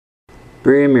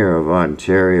Premier of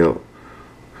Ontario,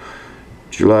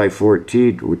 July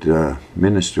 14th, with the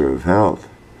Minister of Health.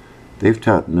 They've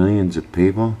taught millions of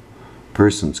people,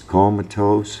 persons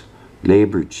comatose,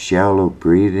 labored shallow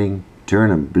breathing,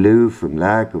 turning blue from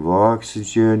lack of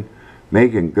oxygen,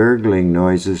 making gurgling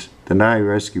noises, deny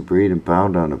rescue breathing,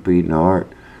 pound on a beating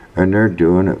heart, and they're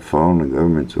doing it following the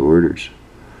government's orders.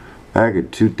 Back in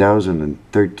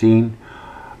 2013,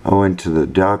 I went to the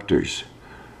doctors.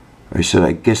 I said,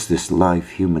 I guess this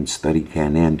life human study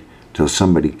can't end till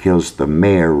somebody kills the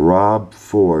mayor, Rob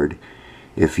Ford.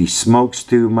 If he smokes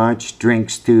too much,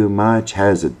 drinks too much,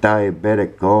 has a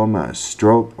diabetic coma, a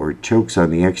stroke, or chokes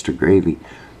on the extra gravy.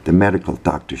 The medical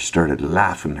doctors started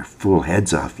laughing their full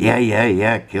heads off.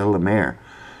 Yeah, kill the mayor.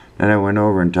 Then I went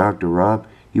over and talked to Rob.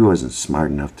 He wasn't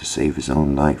smart enough to save his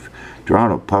own life.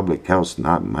 Toronto Public Health's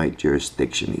not my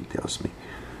jurisdiction, he tells me.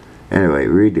 Anyway,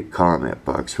 read the comment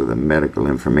box for the medical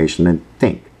information and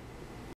think.